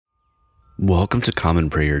Welcome to Common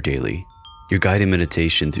Prayer Daily, your guided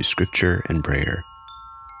meditation through scripture and prayer.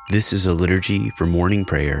 This is a liturgy for morning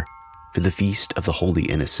prayer for the Feast of the Holy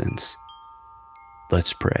Innocents.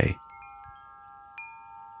 Let's pray.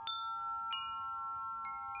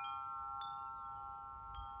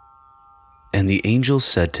 And the angel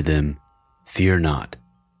said to them, "Fear not,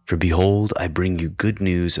 for behold, I bring you good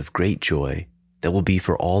news of great joy that will be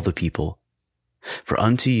for all the people. For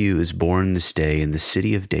unto you is born this day in the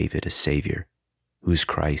city of David a Savior, who is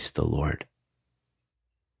Christ the Lord."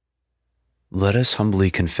 Let us humbly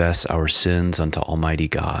confess our sins unto Almighty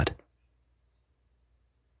God.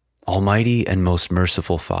 Almighty and most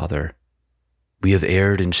merciful Father, we have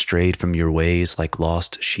erred and strayed from your ways like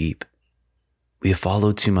lost sheep. We have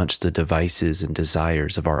followed too much the devices and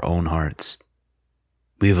desires of our own hearts.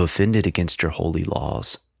 We have offended against your holy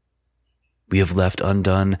laws. We have left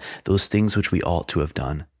undone those things which we ought to have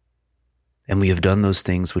done, and we have done those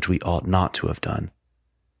things which we ought not to have done.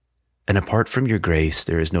 And apart from your grace,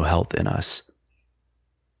 there is no health in us.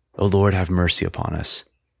 O Lord, have mercy upon us.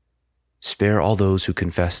 Spare all those who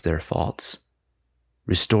confess their faults.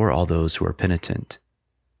 Restore all those who are penitent,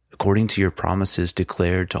 according to your promises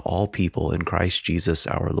declared to all people in Christ Jesus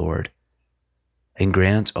our Lord. And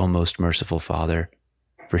grant, O most merciful Father,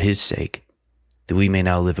 for his sake, that we may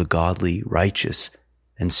now live a godly, righteous,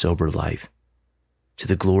 and sober life, to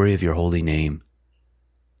the glory of your holy name.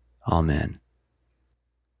 Amen.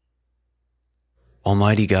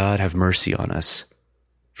 Almighty God, have mercy on us.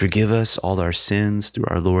 Forgive us all our sins through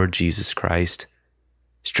our Lord Jesus Christ.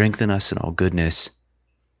 Strengthen us in all goodness,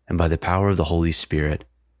 and by the power of the Holy Spirit,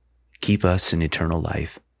 keep us in eternal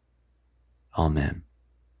life. Amen.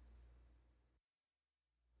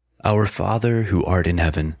 Our Father, who art in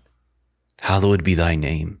heaven, hallowed be thy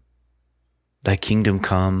name. Thy kingdom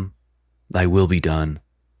come, thy will be done,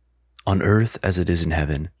 on earth as it is in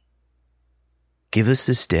heaven. Give us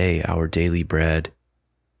this day our daily bread,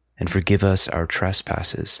 and forgive us our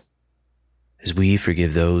trespasses, as we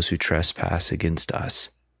forgive those who trespass against us.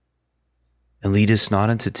 And lead us not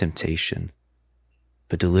into temptation,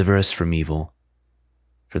 but deliver us from evil.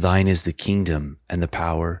 For thine is the kingdom, and the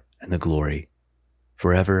power, and the glory,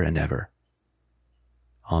 forever and ever.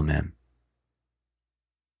 Amen.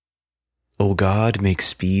 O God, make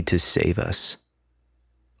speed to save us.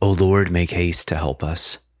 O Lord, make haste to help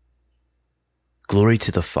us. Glory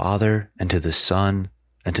to the Father, and to the Son,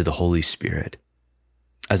 and to the Holy Spirit,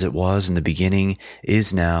 as it was in the beginning,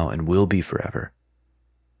 is now, and will be forever.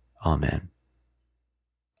 Amen.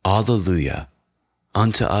 Alleluia.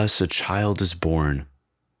 Unto us a child is born.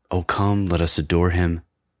 O come, let us adore him.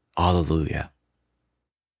 Alleluia.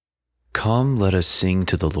 Come, let us sing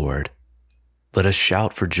to the Lord. Let us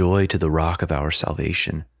shout for joy to the rock of our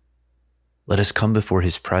salvation. Let us come before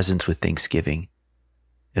his presence with thanksgiving,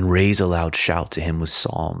 and raise a loud shout to him with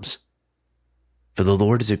psalms. For the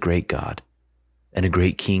Lord is a great God, and a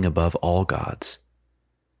great King above all gods.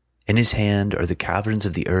 In his hand are the caverns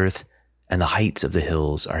of the earth, and the heights of the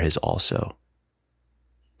hills are his also.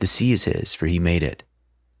 The sea is his, for he made it,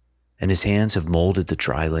 and his hands have molded the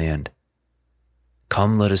dry land.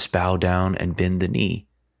 Come, let us bow down and bend the knee,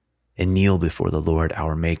 and kneel before the Lord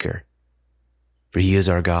our Maker. For he is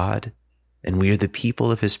our God, and we are the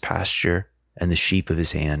people of his pasture and the sheep of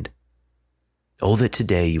his hand. Oh, that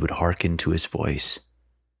today you would hearken to his voice.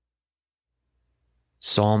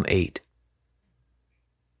 Psalm 8.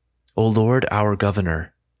 O Lord our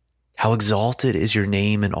Governor, how exalted is your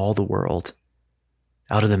name in all the world.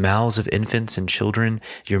 Out of the mouths of infants and children,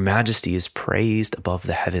 your majesty is praised above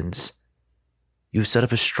the heavens. You have set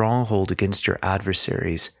up a stronghold against your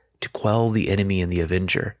adversaries, to quell the enemy and the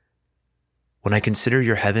avenger. When I consider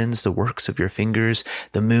your heavens, the works of your fingers,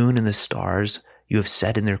 the moon and the stars you have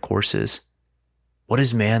set in their courses. What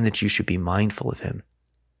is man that you should be mindful of him?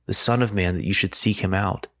 The son of man that you should seek him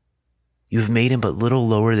out? You have made him but little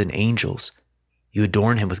lower than angels. You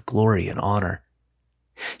adorn him with glory and honor.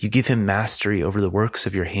 You give him mastery over the works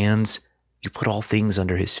of your hands. You put all things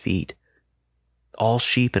under his feet. All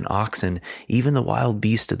sheep and oxen, even the wild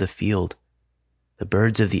beast of the field, the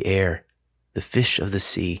birds of the air, the fish of the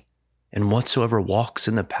sea, and whatsoever walks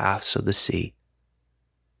in the paths of the sea.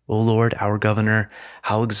 O Lord, our Governor,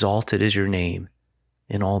 how exalted is your name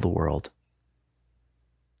in all the world.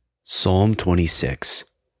 Psalm 26.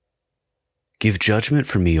 Give judgment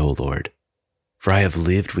for me, O Lord, for I have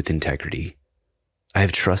lived with integrity. I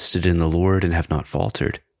have trusted in the Lord and have not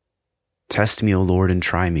faltered. Test me, O Lord, and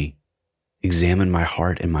try me. Examine my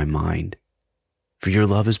heart and my mind, for your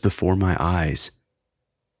love is before my eyes.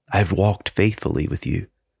 I have walked faithfully with you.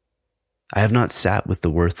 I have not sat with the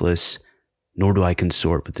worthless, nor do I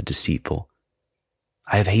consort with the deceitful.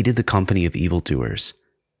 I have hated the company of evildoers.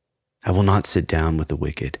 I will not sit down with the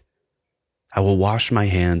wicked. I will wash my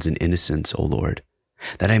hands in innocence, O Lord,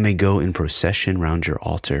 that I may go in procession round your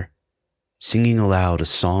altar, singing aloud a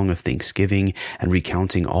song of thanksgiving and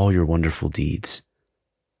recounting all your wonderful deeds.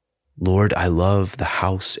 Lord, I love the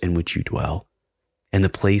house in which you dwell, and the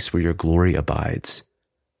place where your glory abides.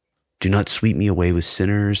 Do not sweep me away with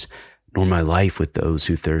sinners, nor my life with those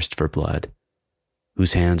who thirst for blood,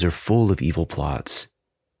 whose hands are full of evil plots,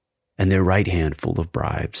 and their right hand full of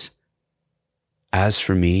bribes. As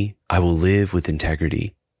for me, I will live with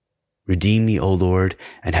integrity. Redeem me, O Lord,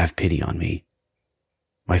 and have pity on me.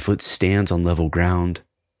 My foot stands on level ground.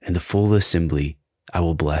 In the full assembly, I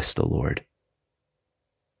will bless the Lord.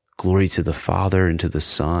 Glory to the Father, and to the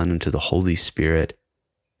Son, and to the Holy Spirit,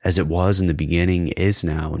 as it was in the beginning, is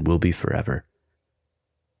now, and will be forever.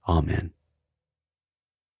 Amen.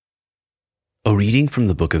 A reading from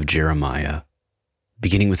the book of Jeremiah,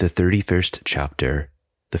 beginning with the 31st chapter,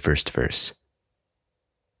 the first verse.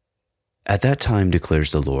 At that time,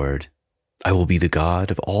 declares the Lord, I will be the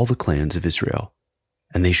God of all the clans of Israel,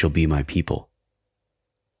 and they shall be my people.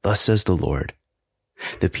 Thus says the Lord,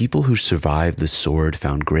 the people who survived the sword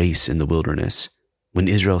found grace in the wilderness, when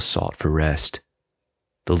Israel sought for rest.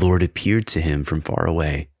 The Lord appeared to him from far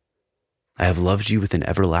away. I have loved you with an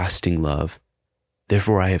everlasting love.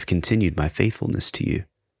 Therefore I have continued my faithfulness to you.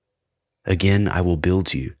 Again I will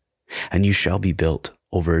build you, and you shall be built,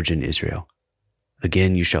 O Virgin Israel.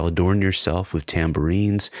 Again you shall adorn yourself with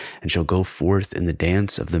tambourines, and shall go forth in the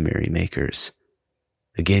dance of the merrymakers.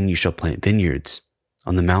 Again you shall plant vineyards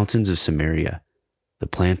on the mountains of Samaria. The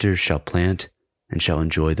planters shall plant and shall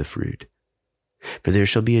enjoy the fruit. For there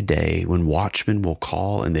shall be a day when watchmen will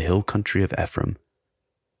call in the hill country of Ephraim,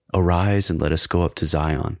 Arise and let us go up to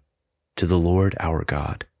Zion, to the Lord our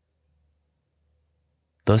God.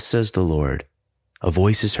 Thus says the Lord, a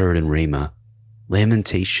voice is heard in Ramah,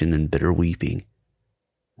 lamentation and bitter weeping.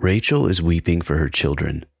 Rachel is weeping for her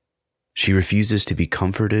children. She refuses to be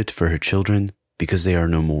comforted for her children because they are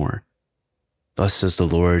no more. Thus says the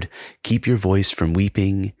Lord, keep your voice from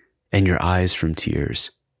weeping and your eyes from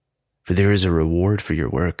tears. For there is a reward for your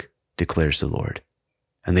work, declares the Lord,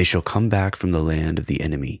 and they shall come back from the land of the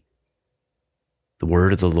enemy. The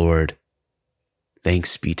word of the Lord.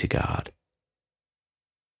 Thanks be to God.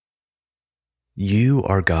 You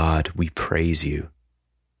are God, we praise you.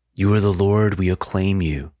 You are the Lord, we acclaim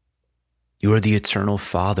you. You are the eternal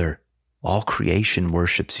Father, all creation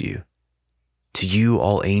worships you. To you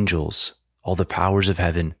all angels, all the powers of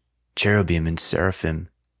heaven, cherubim and seraphim,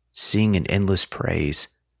 sing in endless praise.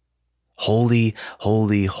 Holy,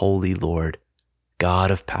 holy, holy Lord,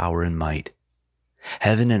 God of power and might.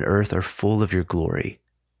 Heaven and earth are full of your glory.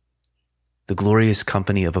 The glorious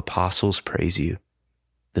company of apostles praise you.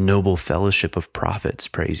 The noble fellowship of prophets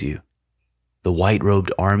praise you. The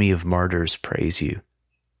white-robed army of martyrs praise you.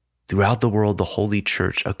 Throughout the world, the holy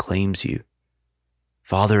church acclaims you.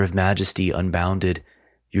 Father of majesty unbounded,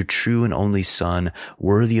 your true and only Son,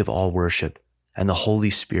 worthy of all worship, and the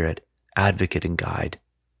Holy Spirit, advocate and guide.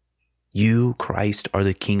 You, Christ, are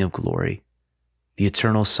the King of glory, the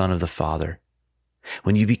eternal Son of the Father.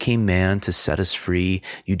 When you became man to set us free,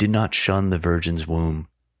 you did not shun the Virgin's womb.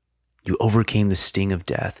 You overcame the sting of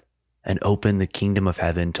death and opened the kingdom of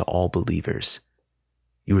heaven to all believers.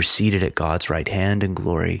 You were seated at God's right hand in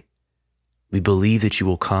glory. We believe that you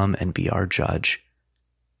will come and be our judge.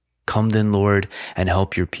 Come then, Lord, and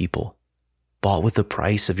help your people, bought with the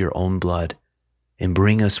price of your own blood, and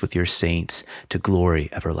bring us with your saints to glory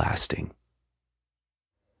everlasting.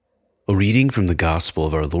 A reading from the Gospel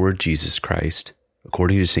of our Lord Jesus Christ,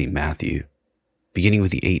 according to St. Matthew, beginning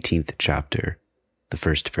with the 18th chapter, the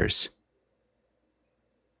first verse.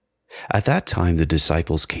 At that time the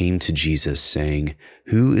disciples came to Jesus, saying,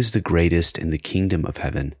 Who is the greatest in the kingdom of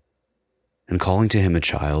heaven? And calling to him a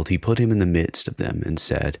child, he put him in the midst of them and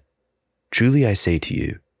said, Truly I say to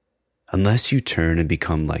you, unless you turn and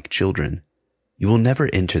become like children, you will never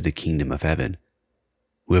enter the kingdom of heaven.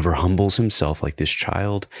 Whoever humbles himself like this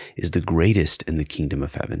child is the greatest in the kingdom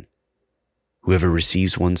of heaven. Whoever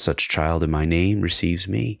receives one such child in my name receives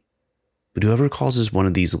me. But whoever causes one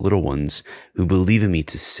of these little ones who believe in me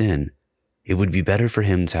to sin, it would be better for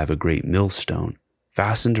him to have a great millstone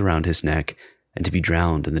fastened around his neck and to be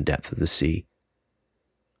drowned in the depth of the sea.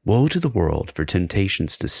 Woe to the world for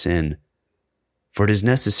temptations to sin, for it is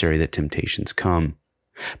necessary that temptations come,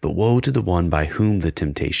 but woe to the one by whom the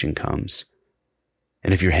temptation comes.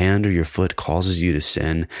 And if your hand or your foot causes you to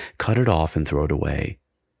sin, cut it off and throw it away.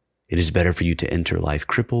 It is better for you to enter life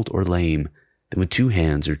crippled or lame than with 2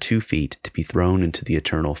 hands or 2 feet to be thrown into the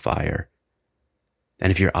eternal fire.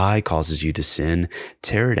 And if your eye causes you to sin,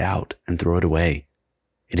 tear it out and throw it away.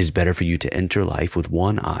 It is better for you to enter life with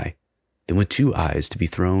one eye than with two eyes to be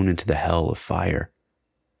thrown into the hell of fire.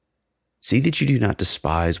 See that you do not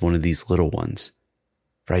despise one of these little ones.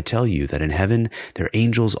 For I tell you that in heaven their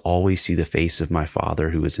angels always see the face of my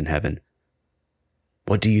Father who is in heaven.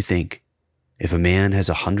 What do you think? If a man has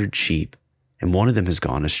 100 sheep, and one of them has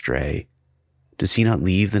gone astray, does he not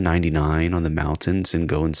leave the 99 on the mountains and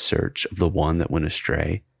go in search of the one that went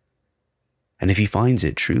astray? And if he finds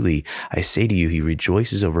it, truly, I say to you, he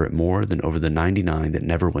rejoices over it more than over the 99 that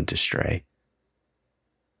never went astray.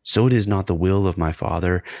 So it is not the will of my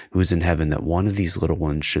Father who is in heaven that one of these little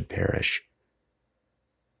ones should perish.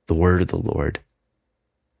 The word of the Lord.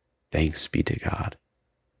 Thanks be to God.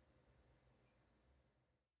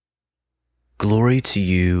 Glory to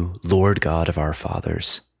you, Lord God of our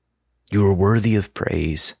fathers. You are worthy of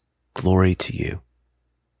praise. Glory to you.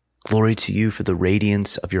 Glory to you for the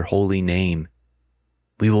radiance of your holy name.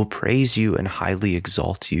 We will praise you and highly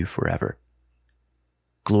exalt you forever.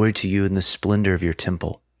 Glory to you in the splendor of your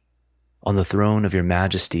temple. On the throne of your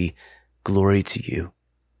majesty, glory to you.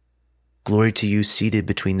 Glory to you seated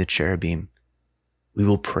between the cherubim. We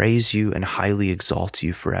will praise you and highly exalt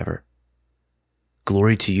you forever.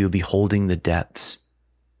 Glory to you beholding the depths.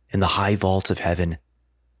 In the high vault of heaven,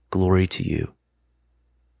 glory to you.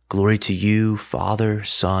 Glory to you, Father,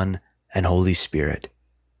 Son, and Holy Spirit.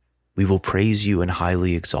 We will praise you and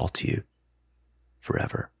highly exalt you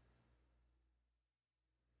forever.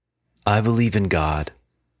 I believe in God,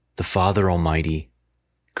 the Father Almighty,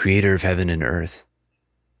 creator of heaven and earth.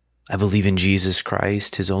 I believe in Jesus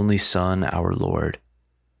Christ, his only Son, our Lord.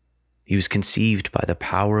 He was conceived by the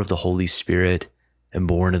power of the Holy Spirit and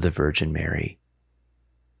born of the Virgin Mary.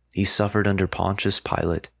 He suffered under Pontius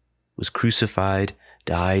Pilate, was crucified,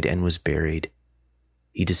 died, and was buried.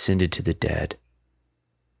 He descended to the dead.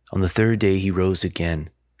 On the third day he rose again.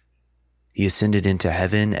 He ascended into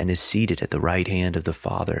heaven and is seated at the right hand of the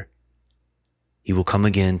Father. He will come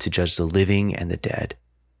again to judge the living and the dead.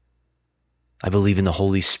 I believe in the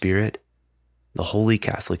Holy Spirit, the Holy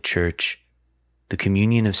Catholic Church, the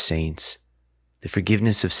communion of saints, the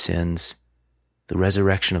forgiveness of sins, the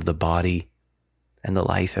resurrection of the body, and the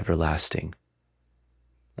life everlasting.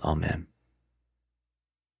 Amen.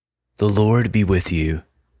 The Lord be with you,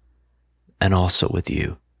 and also with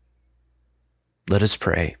you. Let us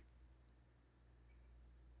pray.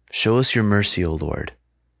 Show us your mercy, O Lord,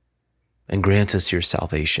 and grant us your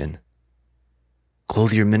salvation.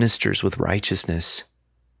 Clothe your ministers with righteousness.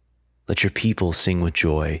 Let your people sing with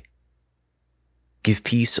joy. Give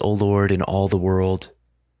peace, O Lord, in all the world,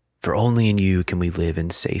 for only in you can we live in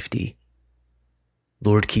safety.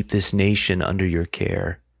 Lord, keep this nation under your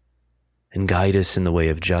care and guide us in the way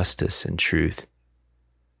of justice and truth.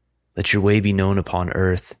 Let your way be known upon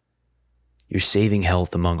earth, your saving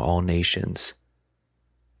health among all nations.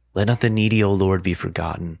 Let not the needy, O Lord, be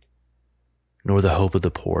forgotten, nor the hope of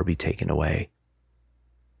the poor be taken away.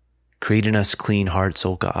 Create in us clean hearts,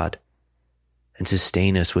 O God, and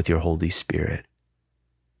sustain us with your Holy Spirit.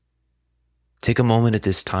 Take a moment at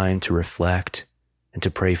this time to reflect and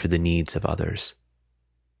to pray for the needs of others.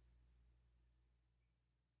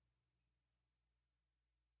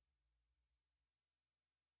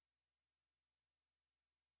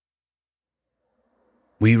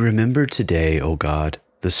 We remember today, O God,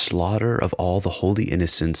 the slaughter of all the holy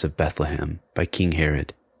innocents of Bethlehem by King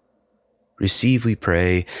Herod. Receive, we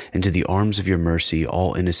pray, into the arms of your mercy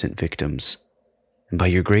all innocent victims, and by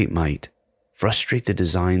your great might, frustrate the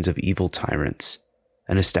designs of evil tyrants,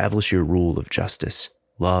 and establish your rule of justice,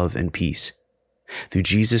 love, and peace, through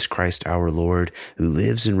Jesus Christ our Lord, who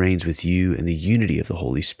lives and reigns with you in the unity of the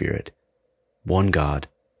Holy Spirit, one God,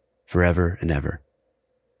 forever and ever.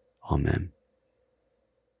 Amen.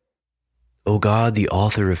 O God, the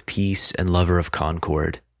author of peace and lover of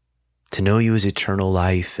concord, to know you is eternal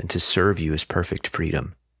life and to serve you is perfect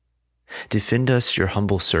freedom. Defend us, your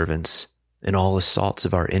humble servants, in all assaults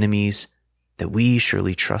of our enemies, that we,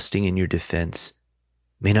 surely trusting in your defense,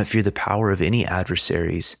 may not fear the power of any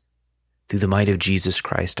adversaries, through the might of Jesus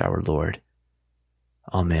Christ our Lord.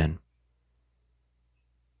 Amen.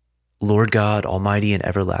 Lord God, almighty and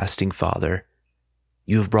everlasting Father,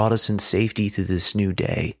 you have brought us in safety to this new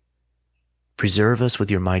day. Preserve us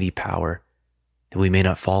with your mighty power, that we may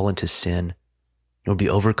not fall into sin, nor be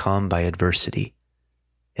overcome by adversity,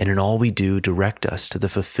 and in all we do direct us to the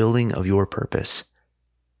fulfilling of your purpose.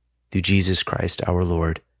 Through Jesus Christ our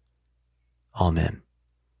Lord. Amen.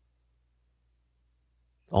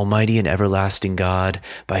 Almighty and everlasting God,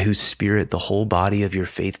 by whose Spirit the whole body of your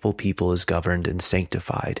faithful people is governed and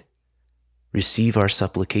sanctified, receive our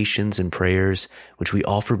supplications and prayers, which we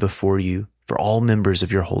offer before you for all members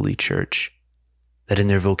of your holy church, that in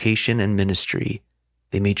their vocation and ministry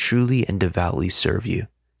they may truly and devoutly serve you.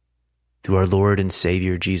 Through our Lord and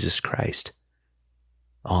Savior, Jesus Christ.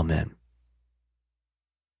 Amen.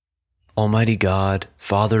 Almighty God,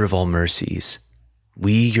 Father of all mercies,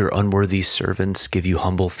 we, your unworthy servants, give you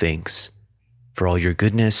humble thanks for all your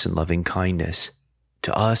goodness and loving kindness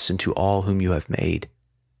to us and to all whom you have made.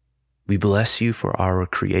 We bless you for our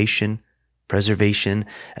creation, preservation,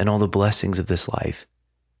 and all the blessings of this life,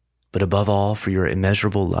 but above all for your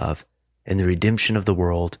immeasurable love and the redemption of the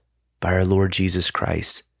world by our Lord Jesus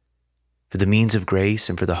Christ, for the means of grace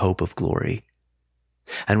and for the hope of glory.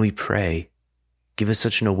 And we pray, give us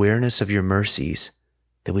such an awareness of your mercies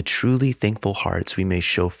that with truly thankful hearts we may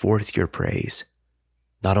show forth your praise,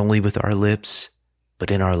 not only with our lips,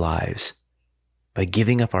 but in our lives, by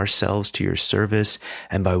giving up ourselves to your service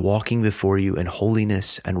and by walking before you in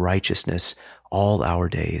holiness and righteousness all our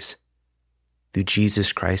days. Through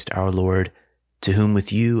Jesus Christ our Lord, to whom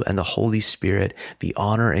with you and the Holy Spirit be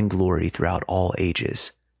honor and glory throughout all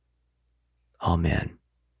ages. Amen.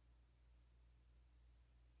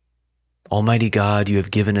 Almighty God, you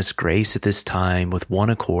have given us grace at this time with one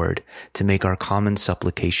accord to make our common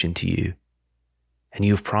supplication to you. And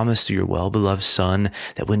you have promised through your well-beloved Son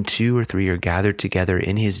that when 2 or 3 are gathered together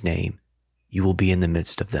in his name, you will be in the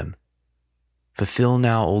midst of them. Fulfill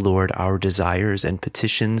now, O Lord, our desires and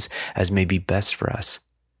petitions as may be best for us,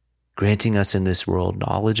 granting us in this world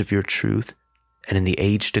knowledge of your truth, and in the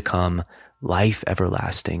age to come, life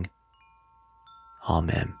everlasting.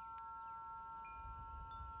 Amen.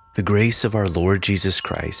 The grace of our Lord Jesus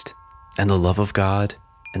Christ, and the love of God,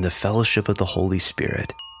 and the fellowship of the Holy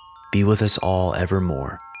Spirit be with us all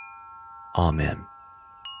evermore. Amen.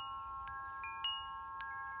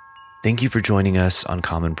 Thank you for joining us on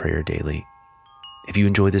Common Prayer Daily. If you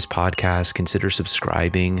enjoy this podcast, consider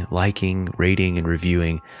subscribing, liking, rating, and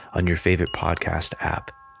reviewing on your favorite podcast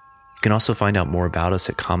app. You can also find out more about us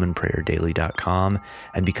at commonprayerdaily.com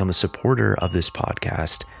and become a supporter of this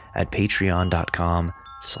podcast at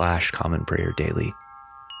patreon.com/commonprayerdaily.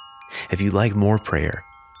 If you like more prayer,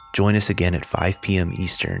 join us again at 5 p.m.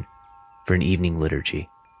 Eastern for an evening liturgy.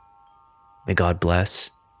 May God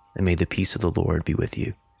bless, and may the peace of the Lord be with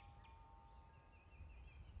you.